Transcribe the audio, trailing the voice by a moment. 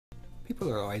People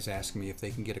are always asking me if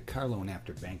they can get a car loan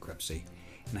after bankruptcy.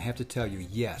 And I have to tell you,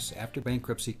 yes, after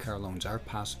bankruptcy, car loans are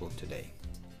possible today.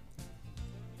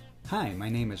 Hi, my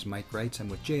name is Mike Reitz. I'm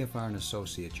with JFR &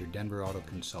 Associates, your Denver Auto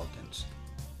Consultants.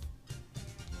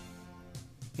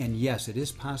 And yes, it is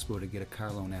possible to get a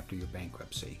car loan after your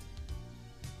bankruptcy.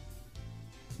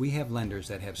 We have lenders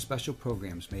that have special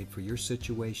programs made for your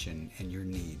situation and your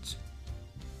needs.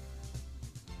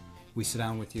 We sit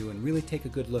down with you and really take a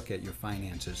good look at your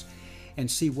finances and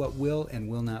see what will and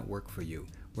will not work for you.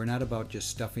 We're not about just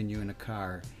stuffing you in a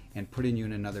car and putting you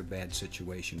in another bad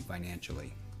situation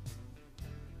financially.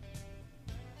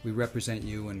 We represent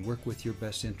you and work with your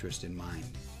best interest in mind.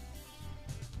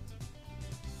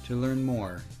 To learn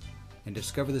more and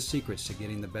discover the secrets to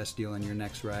getting the best deal on your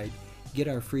next ride, get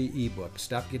our free ebook,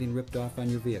 Stop Getting Ripped Off on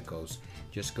Your Vehicles.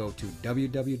 Just go to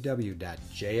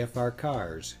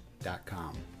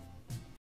www.jfrcars.com.